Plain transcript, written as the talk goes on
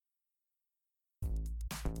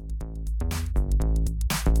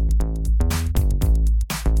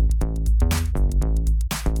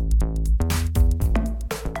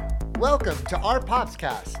Welcome to our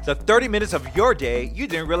Popscast. The 30 minutes of your day you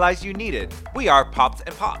didn't realize you needed. We are Pops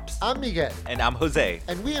and Pops. I'm Miguel. And I'm Jose.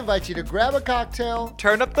 And we invite you to grab a cocktail,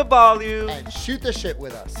 Turn up the volume, and shoot the shit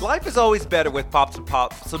with us. Life is always better with Pops and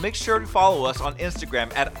Pops, so make sure to follow us on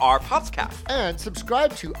Instagram at our Popscast. And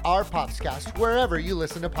subscribe to our Popscast wherever you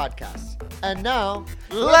listen to podcasts. And now,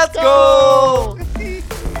 Let's go!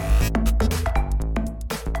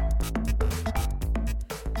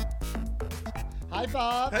 Hi,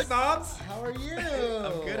 Pops. Hey, Pops. How are you?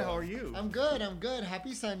 I'm good. How are you? I'm good.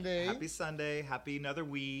 Happy Sunday. Happy Sunday. Happy another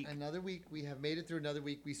week. Another week. We have made it through another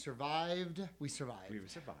week. We survived. We survived.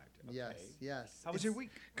 Okay. Yes. How was your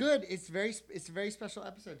week? Good. It's a very special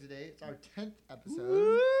episode today. It's our 10th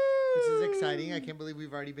episode, which is exciting. I can't believe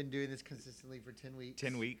we've already been doing this consistently for 10 weeks.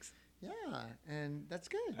 10 weeks. Yeah, and that's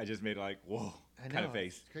good. I just made like, whoa, kind of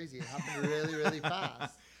face. It's crazy. It happened really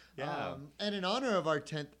fast. Yeah. And in honor of our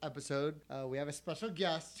 10th episode, we have a special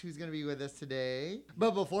guest who's going to be with us today.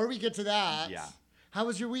 But before we get to that, how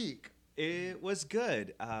was your week? It was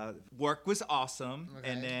good. Work was awesome. Okay.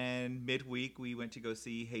 And then midweek, we went to go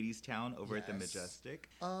see Hadestown over at the Majestic.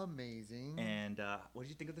 Amazing. And what did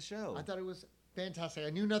you think of the show? I thought it was fantastic. I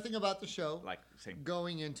knew nothing about the show. Same.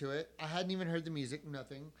 Going into it. I hadn't even heard the music,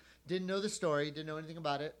 nothing. Didn't know the story, didn't know anything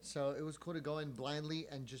about it. So it was cool to go in blindly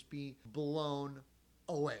and just be blown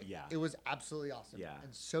away. Yeah. It was absolutely awesome. Yeah.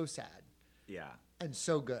 And so sad. Yeah. And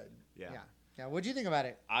so good. Yeah. What'd you think about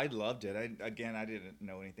it? I loved it. I didn't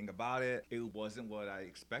know anything about it. It wasn't what I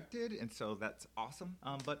expected, and so that's awesome.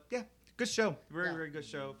 But yeah, good show. Very good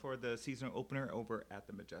show for the season opener over at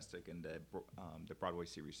the Majestic and the Broadway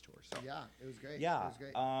series tour. So Yeah, it was great. yeah. It was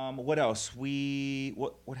great. What else?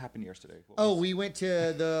 What happened yesterday? We went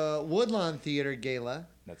to the Woodlawn Theater Gala.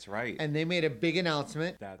 That's right. And they made a big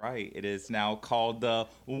announcement. That's right. It is now called the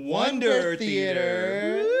Wonder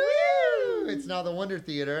Theater. Woo! It's now the Wonder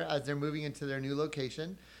Theater as they're moving into their new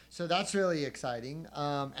location. So that's really exciting.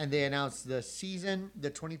 And they announced the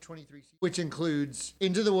 2023 season, which includes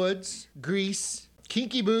Into the Woods, Grease,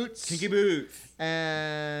 Kinky Boots.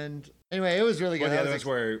 And anyway, it was really good. Well, the others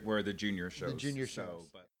were the junior shows. The junior shows.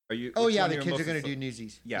 But are you? Oh, yeah, the kids are going to do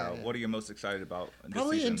Newsies. Yeah, what are you most excited about this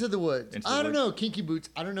Probably season? Into the Woods. I don't know. Kinky Boots.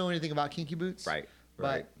 I don't know anything about Kinky Boots. Right.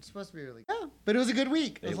 But it's supposed to be really good. But it was a good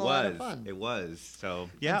week. It was a lot of fun. It was. So,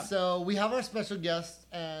 yeah. And so we have our special guest,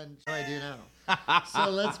 and what do I do now? So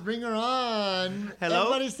let's bring her on. Hello.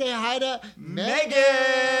 Everybody say hi to Megan. Hey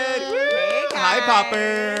guys. Hi,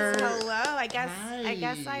 Popper. Hello. I guess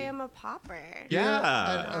Hi. I am a popper.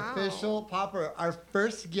 Yeah. An official popper. Our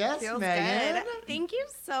first guest, Feels Megan. good. Thank you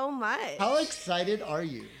so much. How excited are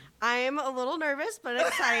you? I'm a little nervous, but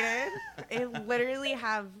excited. I literally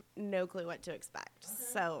have no clue what to expect.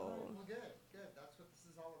 So Good. That's what this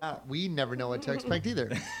is all about. We never know what to expect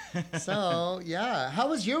either. So, yeah. How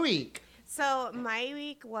was your week? So my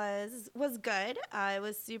week was good. It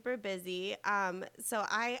was super busy. So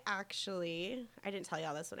I didn't tell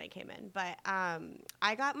y'all this when I came in, but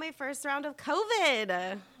I got my first round of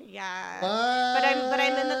COVID. Yeah. But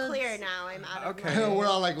I'm in the clear now. I'm out of my, We're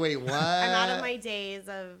all like, wait, what? I'm out of my days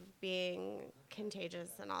of being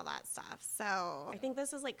contagious and all that stuff. So I think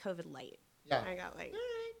this is like COVID light. Yeah. I got like.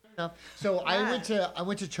 So I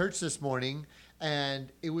went to church this morning,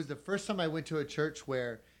 and it was the first time I went to a church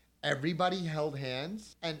where everybody held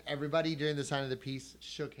hands and everybody during the sign of the peace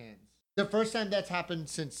shook hands. The first time that's happened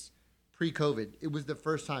since pre-COVID. It was the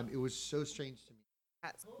first time. It was so strange to me.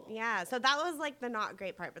 Yeah, so that was like the not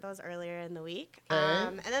great part, but that was earlier in the week. Okay.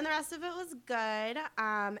 And then the rest of it was good.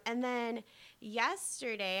 And then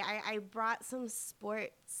yesterday, I brought some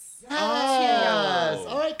sports. Yes.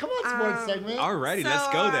 All right, come on, sports segment. Alrighty,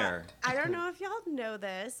 let's go there. I don't know if y'all know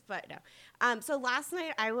this, but no. So last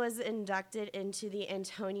night I was inducted into the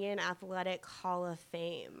Antonian Athletic Hall of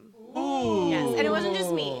Fame. Ooh. Yes, and it wasn't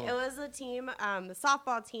just me. It was a team, the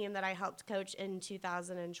softball team that I helped coach in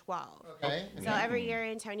 2012. Okay. So every year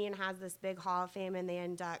Antonian has this big Hall of Fame, and they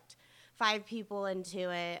induct 5 people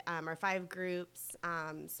into it, or 5 groups.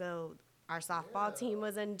 So our softball team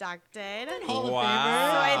was inducted. Hall of Wow.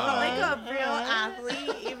 Famer. So I felt like a real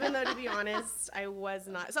athlete, even though to be honest, I was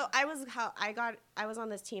not. So I was on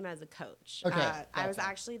this team as a coach. Okay, I was gotcha.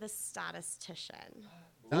 actually the statistician.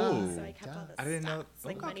 Ooh. So I kept all the I didn't know. stats,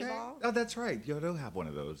 like Okay. Moneyball. Oh, that's right. You don't have one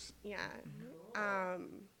of those. Yeah.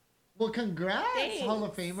 Well, congrats, Thanks. Hall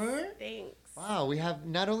of Famer. Thanks. Wow, we have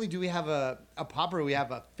not only do we have a popper, we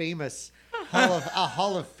have a famous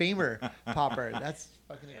Hall of Famer popper. That's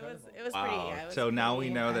fucking incredible. It was Wow. pretty. Yeah, it was So now pretty-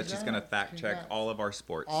 we know that she's going to Congrats. fact check all of our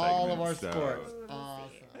sports All of segments. our sports. So-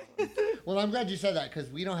 Awesome. Well, I'm glad you said that because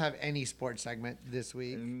we don't have any sports segment this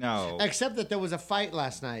week. No. Except that there was a fight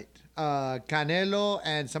last night. Canelo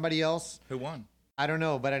and somebody else. Who won? I don't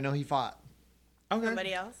know, but I know he fought. Okay.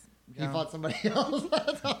 Somebody else. He fought somebody else.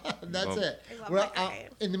 That's Well, it. I love that guy.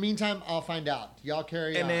 In the meantime, I'll find out. Y'all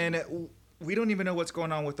carry on. And then we don't even know what's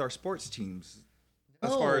going on with our sports teams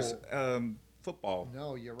as far as football.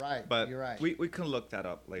 No, you're right. But you're right. we can look that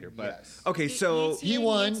up later. But Yes. okay, so He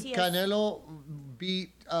won. UTS. Canelo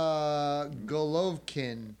beat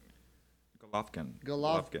Golovkin.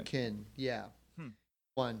 Golovkin. Yeah.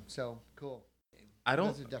 Won. So cool. I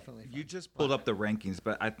don't. Those are definitely fun. You just pulled up the rankings,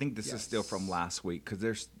 but I think this is still from last week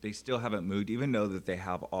because they still haven't moved, even though that they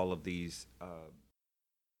have all of these.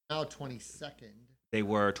 Now 22nd. They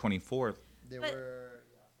were 24th.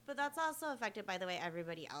 But that's also affected by the way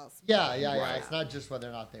everybody else. Yeah. Right. It's not just whether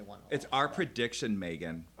or not they won. It's our prediction,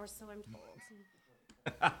 Megan. Or so I'm told.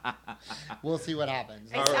 We'll see what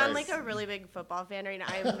happens. I sound like a really big football fan right now.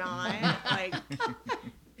 I'm not. Like,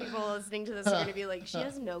 people listening to this are going to be like, she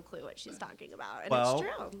has no clue what she's talking about. And it's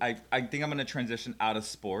true. I think I'm going to transition out of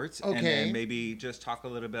sports and then maybe just talk a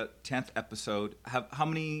little bit. 10th episode. How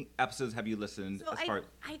many episodes have you listened? So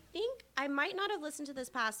I think I might not have listened to this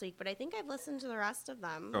past week, but I think I've listened to the rest of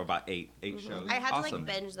them. Or about eight shows. I had to Awesome. like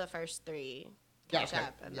binge the first 3, Yeah, catch okay.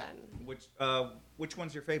 up, and then. Which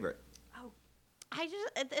one's your favorite?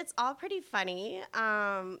 It's all pretty funny.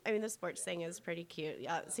 I mean, the sports thing is pretty cute.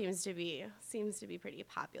 Yeah, it seems to be pretty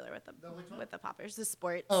popular with the poppers. The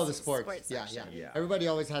sports. Oh, the sports. Yeah. Yeah. Everybody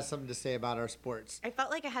always has something to say about our sports. I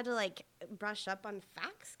felt like I had to like brush up on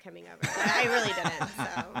facts coming over. But I really didn't.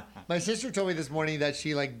 So. My sister told me this morning that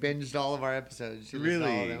she like binged all of our episodes. She listened to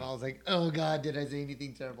all of Really? them. I was like, oh God, did I say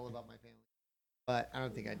anything terrible about my family? But I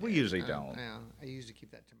don't think I did. We usually don't. I usually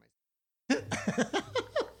keep that to myself.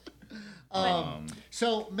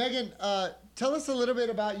 So Megan, tell us a little bit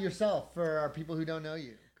about yourself for our people who don't know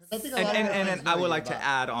you. 'Cause I think a lot of our friends know I would you, like to but-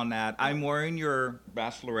 add on that. I'm wearing your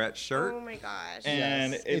bachelorette shirt. Oh my gosh.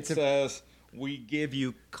 And Yes. it says, "We give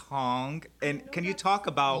you Kong." And can you talk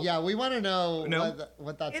about? Yeah, we want to know No?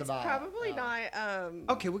 what that's It's about. probably not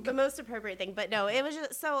Okay, the most appropriate thing, but no, it was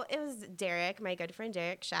just it was Derek, my good friend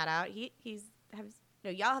Derek. Shout out.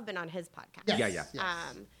 Y'all have been on his podcast. Yes, Yeah.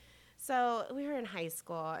 yes. So we were in high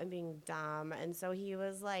school and being dumb, and so he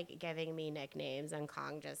was like giving me nicknames, and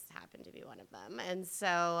Kong just happened to be one of them. And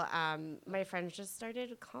so my friends just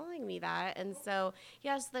started calling me that. And so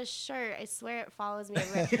yes, the shirt, I swear it follows me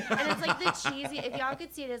everywhere. And it's like the cheesy. If y'all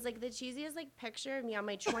could see it, it's like the cheesiest like picture of me on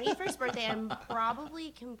my 21st birthday. I'm probably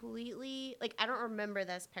completely like I don't remember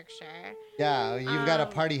this picture. Yeah, you've got a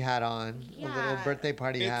party hat on, a little yeah. birthday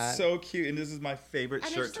party hat. It's so cute, and this is my favorite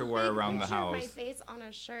And shirt it's to a wear big around the picture of house. my face on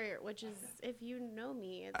a shirt, which is, if you know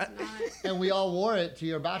me, it's not. And we all wore it to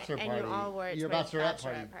your bachelor And party. you all wore it your to my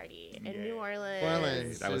bachelorette party. in New Orleans.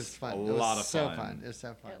 Orleans. That It was fun. a It was lot of so fun. It was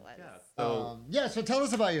so fun. It was. So, So tell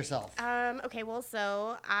us about yourself. Okay, well,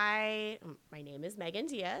 so my name is Megan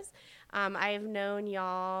Diaz. I've known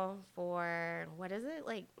y'all for, what is it,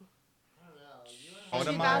 like How old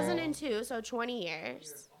am I? 2002, so 20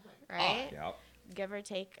 years, right? Yep. Give or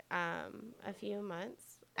take a few months.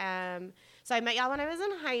 So I met y'all when I was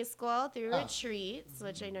in high school through retreats,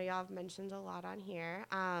 which I know y'all have mentioned a lot on here.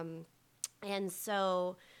 And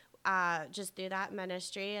so just through that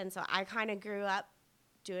ministry. And so I kind of grew up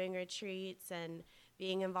doing retreats and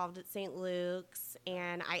being involved at St. Luke's.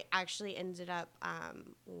 And I actually ended up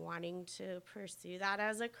wanting to pursue that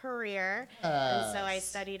as a career. And so I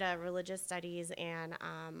studied religious studies. And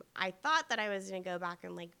I thought that I was going to go back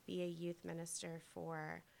and like be a youth minister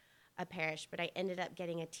for a parish, but I ended up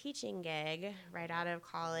getting a teaching gig right out of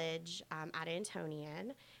college at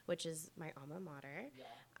Antonian, which is my alma mater.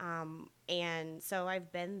 And so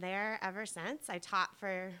I've been there ever since. I taught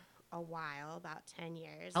for a while, about 10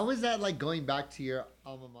 years. How was that like going back to your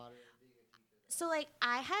alma mater? So like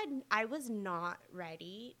I was not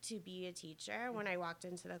ready to be a teacher when I walked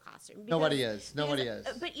into the classroom. Nobody is.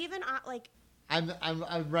 But even like I'm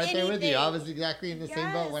right there with you. I anything. was exactly in the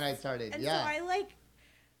same boat when I started. And yeah. so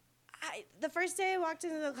the first day I walked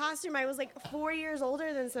into the classroom, I was like 4 years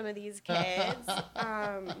older than some of these kids.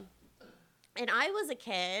 And I was a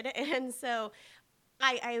kid. And so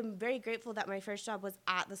I am very grateful that my first job was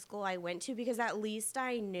at the school I went to because at least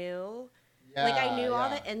I knew, I knew all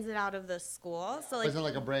the ins and outs of the school. So it like, wasn't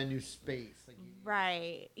like a brand new space. Like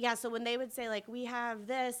right. Yeah. So when they would say like, we have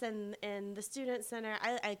this and in the student center,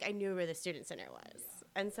 I knew where the student center was.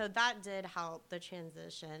 And so that did help the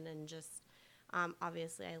transition and just,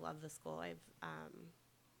 obviously, I love the school. I've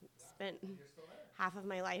spent half of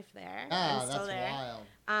my life there. Ah, I'm still that's there.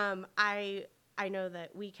 wild. I I know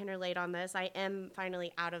that we can relate on this. I am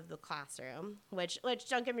finally out of the classroom, which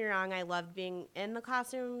don't get me wrong, I loved being in the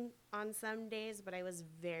classroom on some days, but I was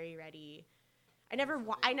very ready. I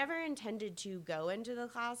never intended to go into the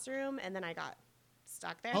classroom, and then I got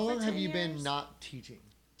stuck there. How for long 10 have you been years. not teaching?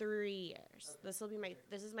 3 years. This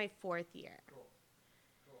is my 4th year. Cool.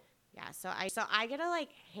 Yeah, so I get to like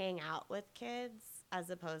hang out with kids as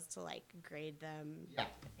opposed to like grade them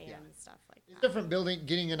and stuff like that. It's different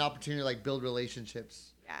getting an opportunity to like build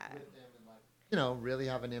relationships with them and like, really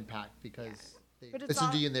have an impact because they listen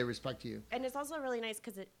to you and they respect you. And it's also really nice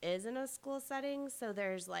because it is in a school setting, so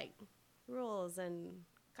there's like rules and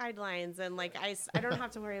guidelines and like I don't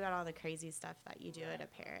have to worry about all the crazy stuff that you do at a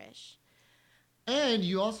parish. And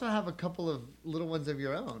you also have a couple of little ones of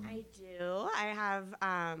your own. I do. I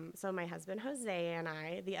have, so my husband Jose and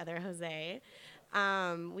I, the other Jose,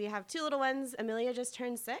 we have 2 little ones. Amelia just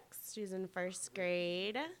turned 6. She's in 1st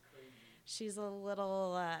grade. She's a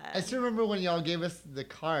little... I still remember when y'all gave us the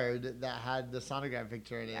card that had the sonogram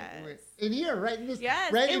picture in it. Yes. In here, right in this,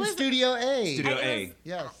 Yes, right in Studio A. Studio A.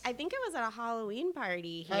 Yes. I think it was at a Halloween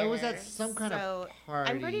party here. I was at some kind of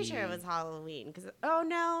party. I'm pretty sure it was Halloween.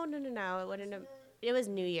 No. It wouldn't have... It was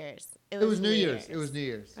New Year's. It was New Year's. It was New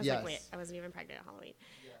Year's. I was like, wait, I wasn't even pregnant at Halloween.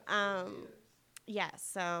 Yeah,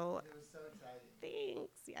 so... It was so exciting.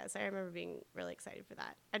 Thanks. Yes, I remember being really excited for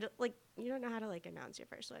that. You don't know how to like announce your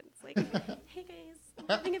first one. It's like, hey guys, I'm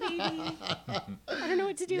having a baby. I don't know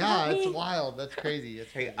what to do. Yeah, Help it's me. wild. That's crazy.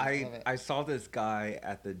 It's Hey, crazy. I saw this guy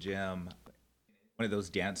at the gym, one of those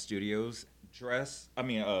dance studios,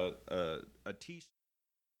 a t-shirt.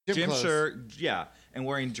 Gym clothes. shirt, yeah, and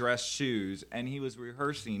wearing dress shoes, and he was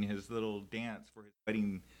rehearsing his little dance for his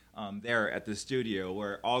wedding there at the studio,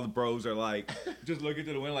 where all the bros are like, just looking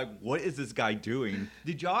to the window, like, what is this guy doing?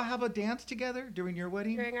 Did y'all have a dance together during your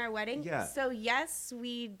wedding? During our wedding? Yeah. So yes,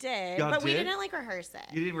 we did, Y'all but we did? didn't like rehearse it.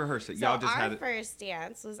 You didn't rehearse it. So Y'all just our had it. first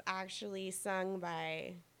dance was actually sung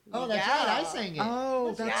by. Oh, that's right. I sang it.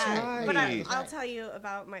 Oh, that's right. But I'll tell you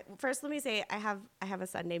about my. First, let me say I have a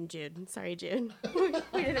son named Jude. Sorry, Jude.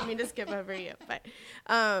 We didn't mean to skip over you, but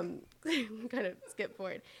kind of skip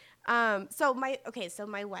forward. So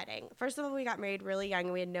my wedding. First of all, we got married really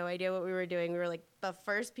young. We had no idea what we were doing. We were like the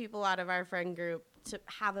first people out of our friend group to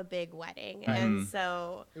have a big wedding, and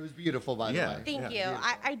so It was beautiful, by the way. thank you.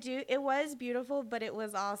 I do. It was beautiful, but it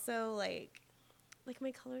was also like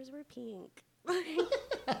my colors were pink.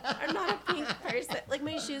 I'm not a pink person. Like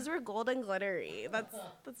my shoes were gold and glittery.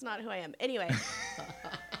 That's not who I am. Anyway,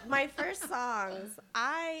 my first songs,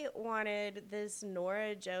 I wanted this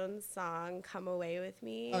Norah Jones song, "Come Away with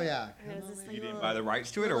Me." Oh, yeah. And it was this, like, You didn't little- buy the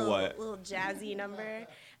rights to it, or what? Little jazzy number.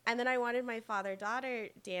 And then I wanted my father-daughter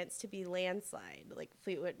dance to be "Landslide," like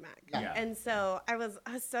Fleetwood Mac. Yeah. And so I was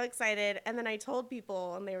so excited. And then I told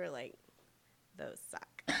people, and they were like, "Those suck."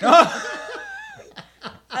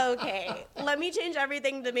 Okay, let me change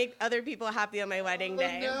everything to make other people happy on my wedding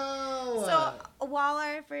day. No. So while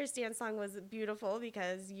our first dance song was beautiful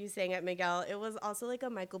because you sang it, Miguel, it was also like a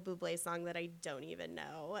Michael Bublé song that I don't even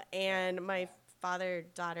know. And my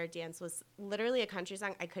father-daughter dance was literally a country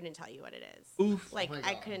song. I couldn't tell you what it is. Oof. Like, Oh my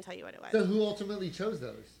I God. couldn't tell you what it was. So who ultimately chose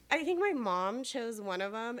those? I think my mom chose one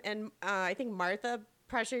of them, and I think Martha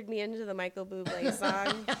pressured me into the Michael Bublé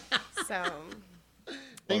song. So...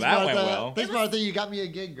 Thanks, that Martha. went well. Thanks, Martha. You got me a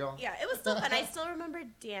gig, girl. Yeah, it was still fun. I still remember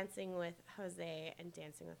dancing with Jose and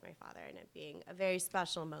dancing with my father, and it being a very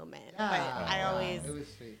special moment. Yeah. But I always, It was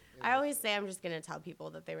sweet. I always say I'm just gonna tell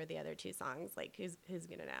people that they were the other 2 songs. Like, who's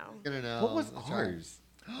gonna know? Gonna know. What was That's right. ours?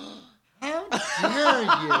 How dare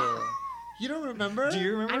you? You don't remember? Do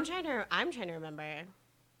you remember? I'm trying to remember.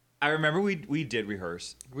 I remember we did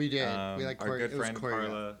rehearse. We did. We like our good it was friend choreographed.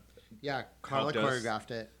 Carla. Yeah, Carla helped us.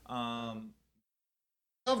 choreographed it.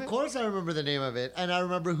 Of Of course, I remember the name of it, and I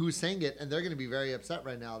remember who sang it. And they're going to be very upset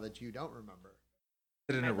right now that you don't remember.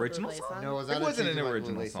 Is it an Michael original Bublé song? song? No, was It that wasn't an Michael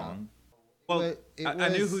original Bublé song. Well, But it I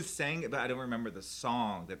knew was- who sang it, but I don't remember the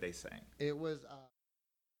song that they sang. It was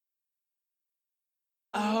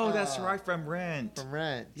Oh, that's right, from Rent. from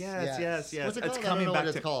Rent. Yes. What's it It's called? I coming don't know back what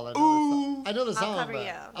it's to- called. Ooh. I know the song. Cover but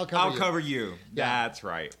You. I'll cover you. Yeah. That's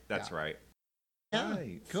right. That's Yeah. right. Yeah,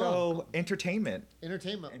 Right. cool. So, entertainment.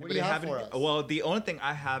 Entertainment. What do Anybody you have for any- us? Well, the only thing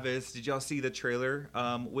I have is, did y'all see the trailer?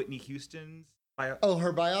 Whitney Houston's. Oh,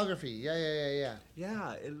 her biography. Yeah.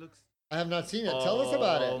 Yeah, it looks. I have not seen it. Tell us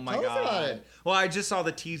about it. Oh my Tell God. us about it. Well, I just saw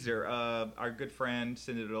the teaser. Our good friend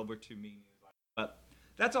sent it over to me. But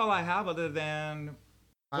that's all I have other than.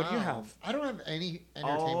 What do you Wow. have? I don't have any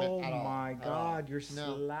entertainment at all. my at all. God, you're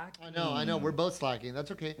No. slacking. I know. We're both slacking.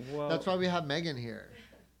 That's okay. Well- That's why we have Megan here.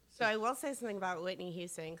 So I will say something about Whitney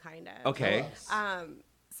Houston, kind of. Okay. Tell us.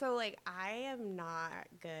 So, like, I am not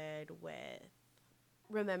good with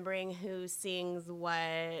remembering who sings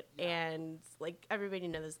what and, like, everybody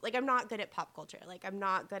knows. Like, I'm not good at pop culture. Like, I'm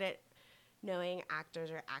not good at knowing actors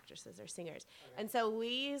or actresses or singers. Okay. And so we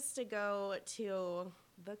used to go to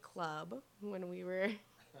the club when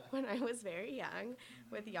I was very young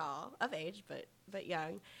with y'all, of age, but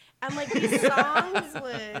young. And, like, these songs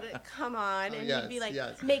would come on, and you'd be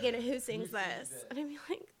like, Megan, who sings this? And I'd be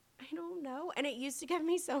like, I don't know. And it used to give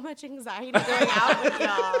me so much anxiety going out with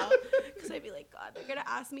y'all. Because I'd be like, God, they're going to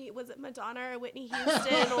ask me, was it Madonna or Whitney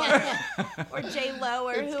Houston or J-Lo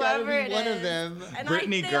or it's whoever it is. One of them. And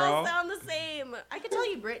Britney, they all sound the same. I could tell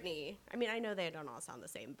you Britney. I mean, I know they don't all sound the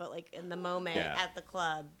same. But, like, in the moment at the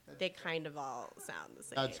club, they kind of all sound the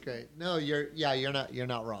same. That's great. No, you're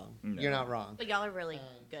not wrong. No. You're not wrong. But y'all are really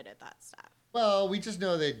good at that stuff. Well, we just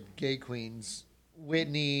know that gay queens...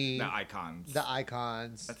 Whitney, the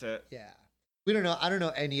icons. That's it. Yeah, we don't know. I don't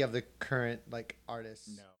know any of the current like artists.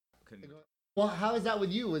 No, couldn't. Well, how is that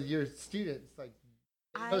with you, with your students? Like,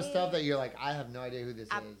 those stuff that you're like, I have no idea who this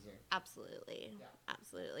is. Or... Absolutely,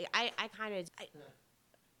 absolutely. I kind of,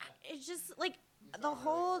 it's just like the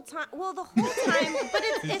whole time. Well, the whole time, but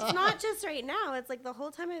it's not just right now. It's like the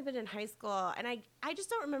whole time I've been in high school, and I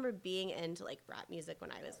just don't remember being into like rap music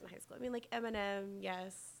when I was in high school. I mean, like Eminem,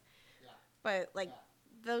 yes. But, like,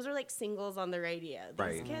 those are, like, singles on the radio.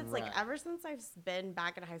 These kids, like, ever since I've been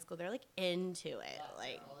back in high school, they're, like, into it.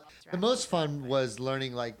 Like, the most fun was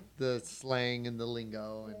learning, like, the slang and the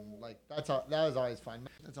lingo. And, like, that was always fun.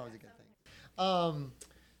 That's always a good thing.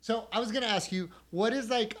 So I was going to ask you, what is,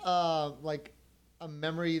 like a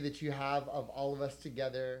memory that you have of all of us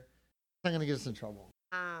together? It's not going to get us in trouble.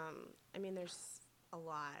 I mean, there's a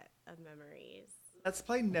lot of memories. Let's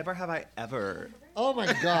play Never Have I Ever. Oh my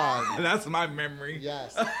God. That's my memory.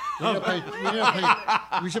 Yes.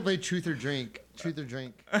 We should play Truth or Drink. Truth or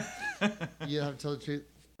Drink. You have to tell the truth.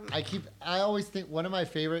 I always think one of my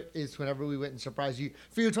favorite is whenever we went and surprised you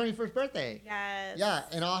for your 21st birthday. Yes. Yeah,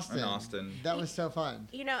 in Austin. That was so fun.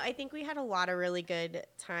 You know, I think we had a lot of really good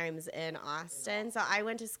times in Austin. So I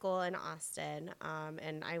went to school in Austin,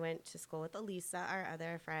 and I went to school with Elisa, our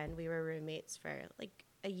other friend. We were roommates for like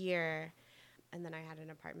a year. And then I had an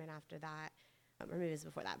apartment after that, or maybe it was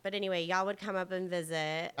before that. But anyway, y'all would come up and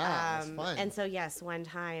visit. That's fun. And so, yes, one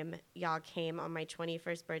time y'all came on my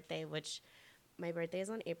 21st birthday, which my birthday is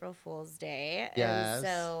on April Fool's Day. Yes. And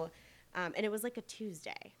so, and it was like a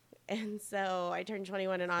Tuesday. And so I turned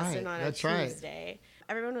 21 in Austin on a Tuesday. Right.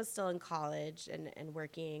 Everyone was still in college and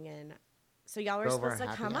working. And so y'all were supposed to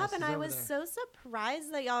come up. And I was so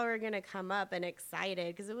surprised that y'all were going to come up and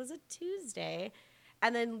excited because it was a Tuesday.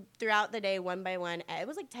 And then throughout the day, one by one, it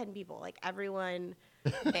was like 10 people. Like, everyone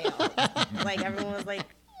bailed. Like, everyone was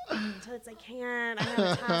like, Toots, I can't. I have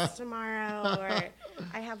a test tomorrow. Or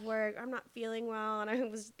I have work. I'm not feeling well.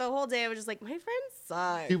 And the whole day, I was just like, my friends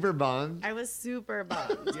suck. Super bummed. I was super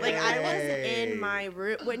bummed. Like, I was in my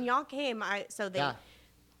room. When y'all came,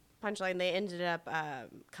 punchline, they ended up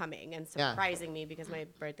coming and surprising me because my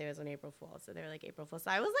birthday was on April Fool's. So they were like, April Fool's.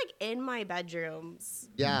 So I was like in my bedrooms.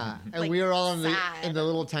 Yeah. And we were all in the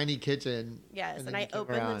little tiny kitchen. Yes. And I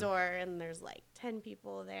opened the door and there's like 10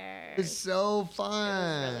 people there. It's so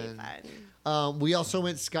fun. It was really fun. We also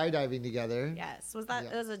went skydiving together. Yes.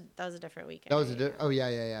 That was a different weekend. That was a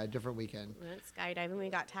different weekend. We went skydiving. We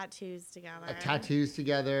got tattoos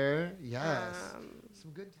together. Yes.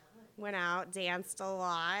 Some good times. Went out, danced a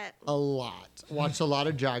lot. Watched a lot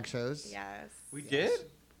of drag shows. Yes. We did?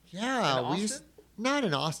 Yeah. Not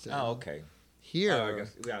in Austin. Oh, okay. Here. Oh, I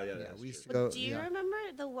guess, yeah, we used to go. Do you remember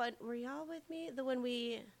the one, were y'all with me? The one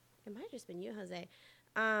it might have just been you, Jose.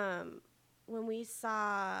 When we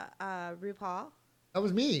saw RuPaul. That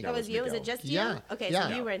was me. That was you? Was it just you? Yeah. Okay, so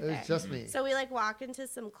you weren't there. It was just me. So we walked into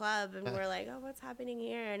some club and we're like, oh, what's happening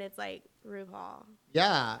here? And it's like RuPaul.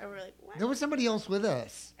 Yeah. And we're like, what? There was somebody else with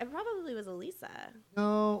us. It probably was Elisa.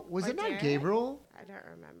 No, was it not Derek? Gabriel? I don't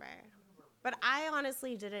remember. But I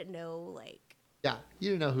honestly didn't know, Yeah,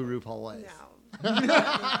 you didn't know who RuPaul was. No.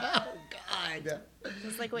 Oh, God.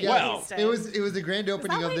 Just like what Houston. It was the grand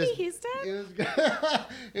opening of this. Houston?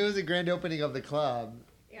 It was a grand opening of the club.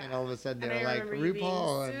 Yeah. And all of a sudden and they were like,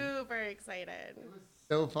 RuPaul. Super excited. It was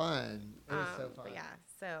so fun. It was so fun. But yeah,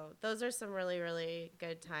 so those are some really, really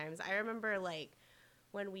good times. I remember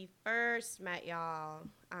when we first met y'all,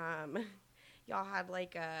 y'all had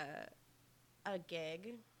a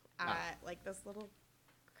gig at this little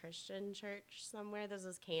Christian church somewhere. This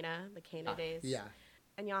was the Cana days. Yeah.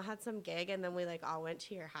 And y'all had some gig and then we all went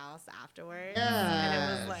to your house afterwards. Yeah. And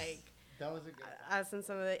it was That was a good one. Us and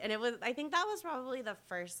some of the, and it was, I think that was probably the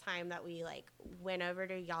first time that we like went over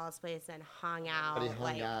to y'all's place and hung out,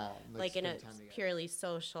 Everybody hung out, like in a spent time together. purely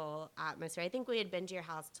social atmosphere. I think we had been to your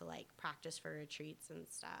house to like practice for retreats and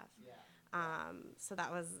stuff. Yeah. So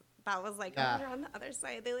that was like Yeah. over on the other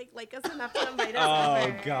side. They like us enough to invite us Oh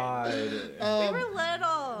over. God. We were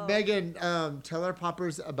little. Megan, tell our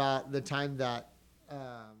poppers about the time that we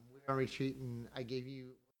were on retreat and I gave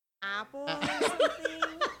you Apple or something.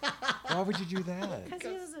 Why would you do that? Because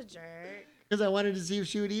he was a jerk. because I wanted to see if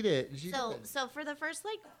she would eat it. And she did. So for the first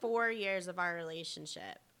like 4 years of our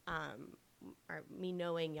relationship, or me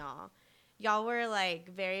knowing y'all were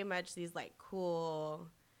like very much these like cool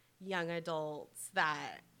young adults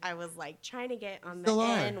that I was like trying to get on the Still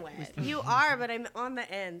are. end with. You are, but I'm on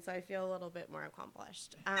the end, so I feel a little bit more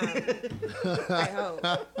accomplished. I hope.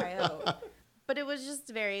 But it was just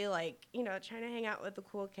very like, trying to hang out with the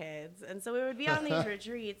cool kids. And so we would be on these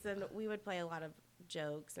retreats and we would play a lot of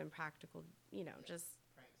jokes and practical, just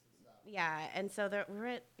yeah. And so we were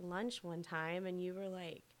at lunch one time and you were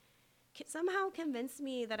like, somehow convinced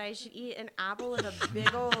me that I should eat an apple with a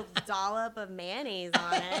big old dollop of mayonnaise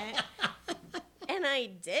on it. And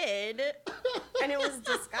I did. And it was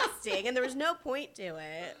disgusting. And there was no point to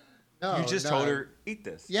it. No, You just told her, eat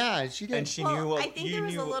this. Yeah, she did. And she Well, knew what I think you there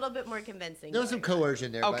was knew. a little bit more convincing. There was some going on.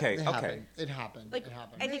 coercion there. Okay, but okay. It happened. Like, It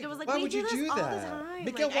happened. I think it was like, Why we would do you this do all the that? time.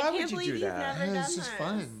 Miguel, Like, why I would can't you believe do you've that? never Yeah, done it's just this.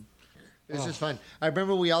 fun. It was just fun. I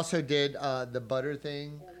remember we also did the butter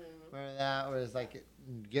thing. Remember that? Where it's like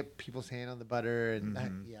get people's hand on the butter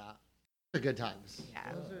and yeah, they're good times.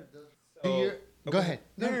 Yeah. Go ahead.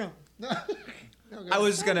 No. I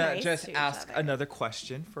was So gonna nice just to each ask other. another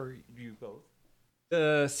question for you both.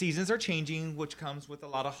 The seasons are changing, which comes with a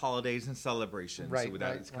lot of holidays and celebrations. Right, So that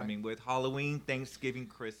right, is coming with Halloween, Thanksgiving,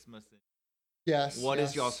 Christmas. Yes. What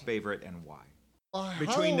is yes. y'all's favorite and why? Halloween,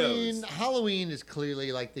 Between those. Halloween is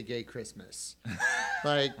clearly like the gay Christmas,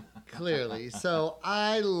 like clearly. So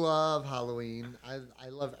I love Halloween. I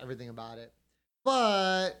love everything about it.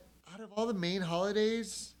 But out of all the main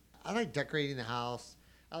holidays, I like decorating the house.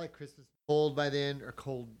 I like Christmas cold by then or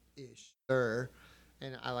cold-ish,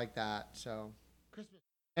 and I like that. So Christmas.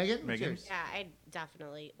 Megan, what's Megan? yours? Yeah, I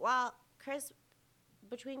definitely. Well,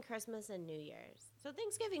 between Christmas and New Year's. So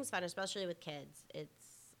Thanksgiving's fun, especially with kids. It's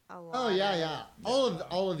a lot. Oh yeah.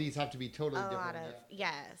 All of these have to be totally A different. lot of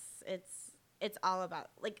yes. It's all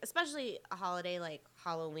about like especially a holiday like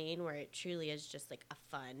Halloween where it truly is just like a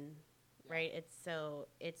fun, right? It's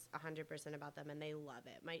 100% about them and they love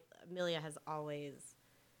it. My Amelia has always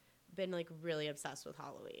been like really obsessed with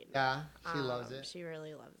Halloween. Yeah, she loves it. She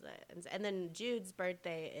really loves it. And then Jude's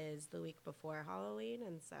birthday is the week before Halloween,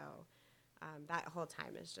 and so that whole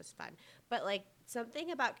time is just fun. But like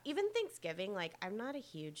something about even Thanksgiving, like I'm not a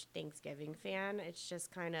huge Thanksgiving fan. It's just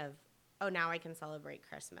kind of, oh, now I can celebrate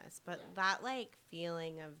Christmas. But that like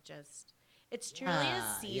feeling of just, it's truly a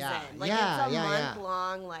season. yeah, Like yeah, it's a yeah, yeah. month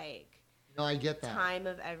long like No, I get that. time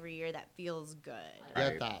of every year that feels good.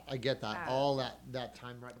 I get that. All that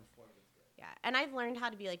time right before. Yeah, and I've learned how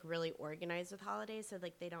to be like really organized with holidays, so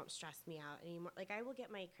like they don't stress me out anymore. Like I will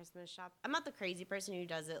get my Christmas shop. I'm not the crazy person who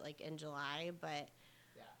does it like in July, but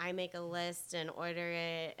I make a list and order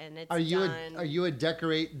it, and it's done. Are you a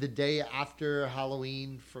decorate the day after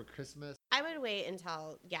Halloween for Christmas? I would wait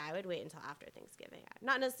until after Thanksgiving.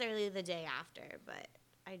 Not necessarily the day after, but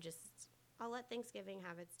I'll let Thanksgiving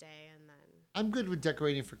have its day, and then I'm good with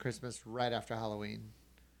decorating for Christmas right after Halloween.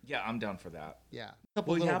 Yeah, I'm down for that. Yeah.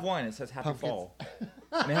 Well, you have one. It says Happy pumpkins. Fall,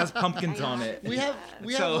 and it has pumpkins on it. We have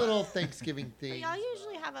So- little Thanksgiving but things. y'all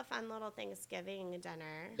usually have a fun little Thanksgiving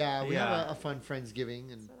dinner. Yeah, we Yeah. have a fun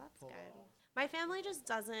Friendsgiving and So that's good. My family just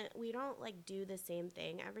we don't like do the same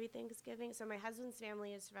thing every Thanksgiving. So my husband's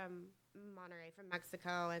family is from Monterrey, from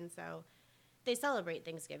Mexico, and so they celebrate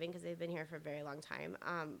Thanksgiving because they've been here for a very long time.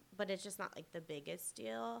 But it's just not like the biggest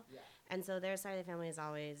deal. Yeah. And so their side of the family is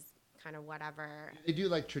always kind of whatever. they do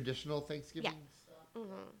like traditional Thanksgiving stuff.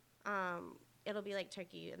 It'll be like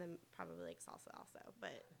turkey and then probably like salsa also.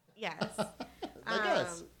 But yes. Like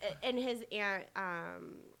us. And his aunt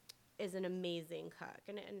is an amazing cook,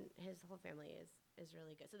 and his whole family is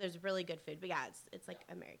really good. So there's really good food, but yeah, it's like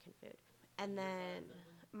American food. And then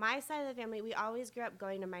my side of the family, we always grew up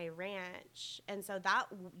going to my ranch, and so that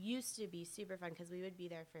used to be super fun because we would be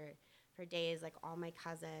there for days, like all my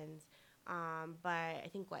cousins. But I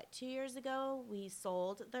think 2 years ago we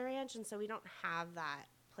sold the ranch, and so we don't have that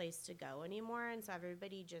place to go anymore, and so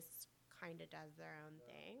everybody just kind of does their own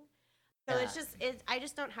thing. So I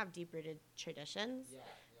just don't have deep rooted traditions.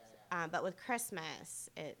 But with Christmas,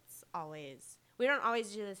 it's always We don't always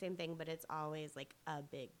do the same thing, but it's always like a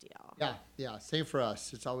big deal. Yeah. Same for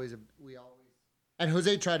us. It's always and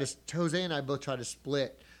Jose and I both try to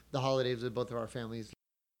split the holidays with both of our families.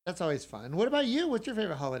 That's always fun. What about you? What's your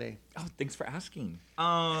favorite holiday? Oh, thanks for asking.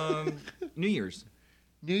 New Year's.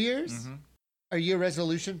 New Year's? Mm-hmm. Are you a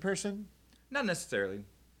resolution person? Not necessarily.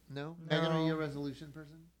 No? Megan, are you a resolution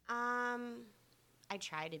person? I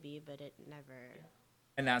try to be, but it never.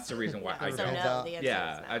 And that's the reason why I So don't. no, the answer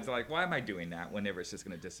Yeah, is no. I was like, why am I doing that whenever it's just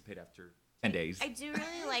going to dissipate after 10 days? I do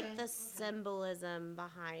really like the symbolism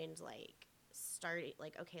behind like starting,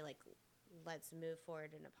 like, okay, like let's move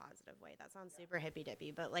forward in a positive way. That sounds super hippy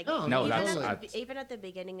dippy, but like No, even at the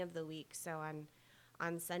beginning of the week. So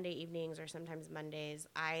on Sunday evenings or sometimes Mondays,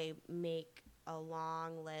 I make a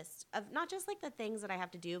long list of not just like the things that I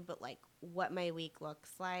have to do, but like what my week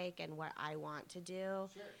looks like and what I want to do.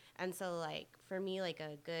 Sure. And so like for me, like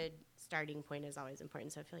a good starting point is always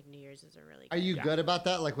important. So I feel like New Year's is a really good. Are you good about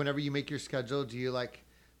that? Like whenever you make your schedule, do you like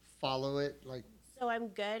follow it? Like so I'm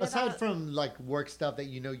good aside from like work stuff that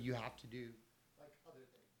you know you have to do.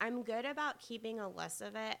 I'm good about keeping a list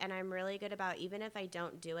of it, and I'm really good about even if I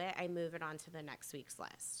don't do it, I move it on to the next week's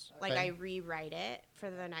list. Okay. Like I rewrite it for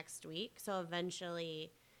the next week, so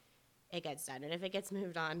eventually it gets done. And if it gets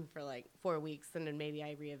moved on for like 4 weeks, then maybe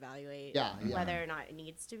I reevaluate whether or not it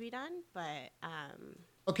needs to be done. But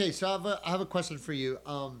okay, so I have a question for you.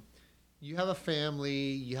 You have a family,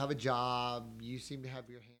 you have a job, you seem to have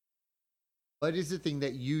your hand. What is the thing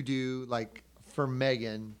that you do like for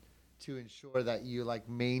Megan to ensure that you like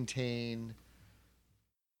maintain?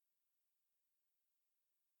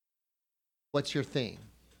 What's your thing?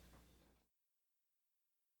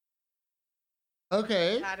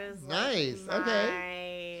 Okay. that is nice. Like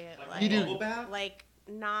okay. Like, you do bubble bath? Like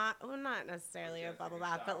not necessarily a bubble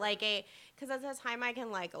bath, but like because at the time I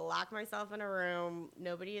can like lock myself in a room.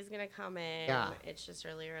 Nobody is gonna come in. Yeah. It's just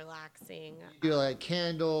really relaxing. You do like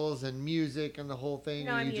candles and music and the whole thing.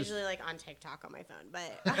 No, I'm usually like on TikTok on my phone,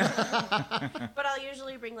 but but I'll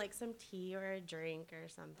usually bring like some tea or a drink or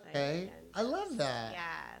something. Okay, I love that.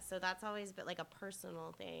 Yeah, so that's always been like a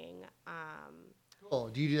personal thing. Cool.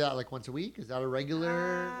 Do you do that like once a week? Is that a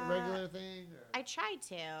regular thing? Or? I try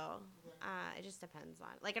to. It just depends on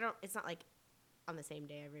like it's not like on the same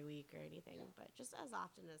day every week or anything, but just as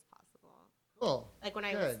often as possible. Cool. Like when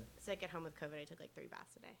I was sick at home with COVID, I took like 3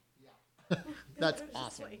 baths a day. Yeah. That's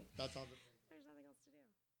awesome. That's awesome. There's nothing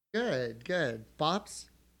else to do. Good. Bops?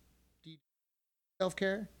 Do you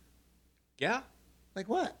self-care? Yeah. Like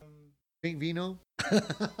what? Drink vino?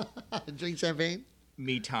 Drink champagne?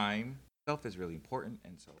 Me time. Self is really important,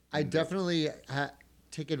 and so I definitely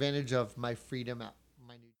take advantage of my freedom at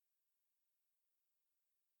my new.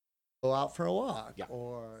 Go out for a walk,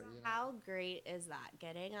 or how great is that?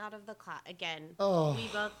 Getting out of the class again. Oh, we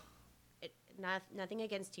both. Nothing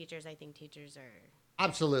against teachers. I think teachers are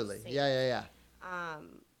absolutely safe. Yeah.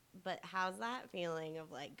 But how's that feeling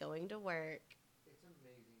of like going to work?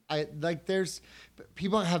 There's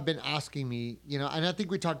people have been asking me, and I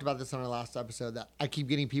think we talked about this on our last episode, that I keep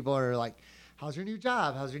getting people who are like, how's your new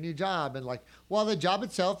job? How's your new job? And like, well, the job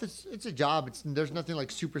itself, it's a job. There's nothing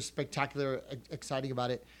like super spectacular, exciting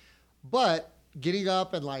about it. But getting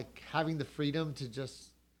up and like having the freedom to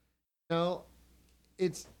just, I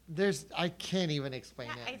can't even explain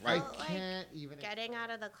it. I can't even getting out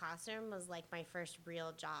of the classroom was like my first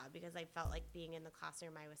real job because I felt like being in the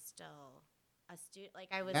classroom, I was still a student, like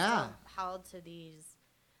I was still held to these,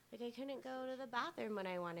 like I couldn't go to the bathroom when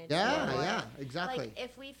I wanted to. Yeah, exactly. Like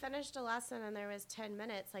if we finished a lesson and there was 10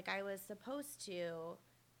 minutes, like I was supposed to,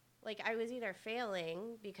 like I was either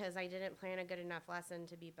failing because I didn't plan a good enough lesson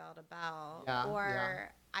to be bell to bell,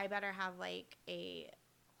 or I better have like a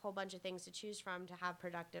whole bunch of things to choose from to have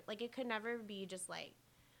productive, like it could never be just like,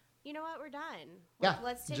 you know what, we're done.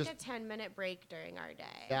 Let's take a 10-minute break during our day.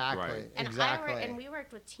 Exactly. Right. And exactly. we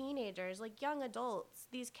worked with teenagers, like young adults.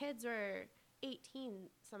 These kids were 18,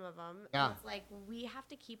 some of them. Yeah. And it's like we have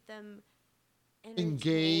to keep them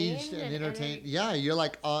engaged and entertained. Yeah, you're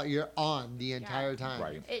like you're on the entire time.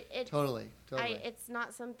 Right. Totally. It's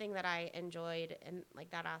not something that I enjoyed, and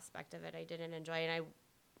like that aspect of it, I didn't enjoy, and I.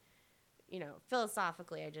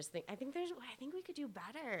 Philosophically, I think we could do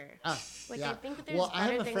better. I think that there's I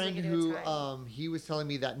have a friend who he was telling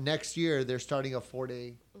me that next year they're starting a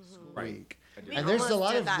 4-day school week, and there's a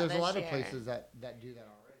lot of places that do that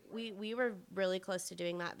already. We were really close to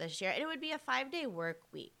doing that this year, and it would be a 5-day work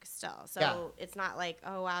week still. So it's not like,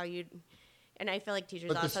 oh wow, you. And I feel like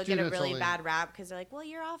teachers also get a really bad rap because they're like, well,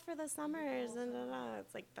 you're off for the summers, and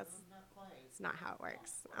it's like that's not how it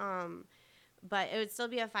works. But it would still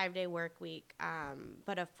be a 5-day work week,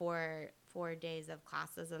 but a 4 days of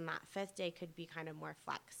classes, and that 5th day could be kind of more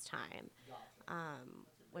flex time,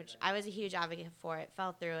 which I was a huge advocate for. It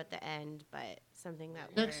fell through at the end, but something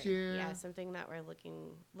that next year. Yeah, something that we're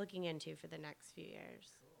looking into for the next few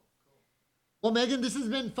years. Well, Megan, this has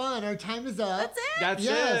been fun. Our time is up. That's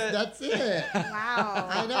it? That's it. Wow.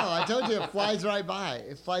 I know. I told you, it flies right by.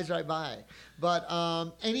 It flies right by. But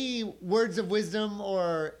any words of wisdom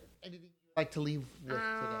or anything you'd like to leave with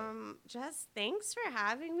today? Just thanks for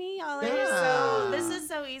having me. Y'all Yeah. this is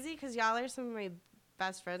so easy because y'all are some of my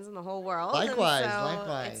best friends in the whole world. Likewise, and so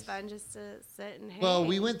likewise. It's fun just to sit and hang. Well,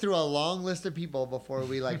 we went through a long list of people before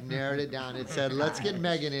we narrowed it down and said, let's get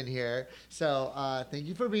Megan in here. So thank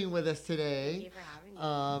you for being with us today. Thank you for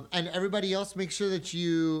having me. And everybody else, make sure that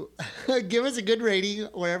you give us a good rating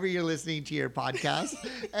wherever you're listening to your podcast.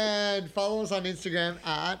 And follow us on Instagram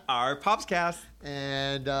at Our Popscast.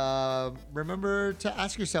 And remember to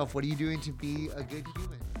ask yourself, what are you doing to be a good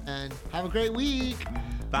human? And have a great week.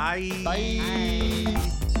 Bye.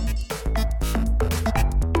 Bye.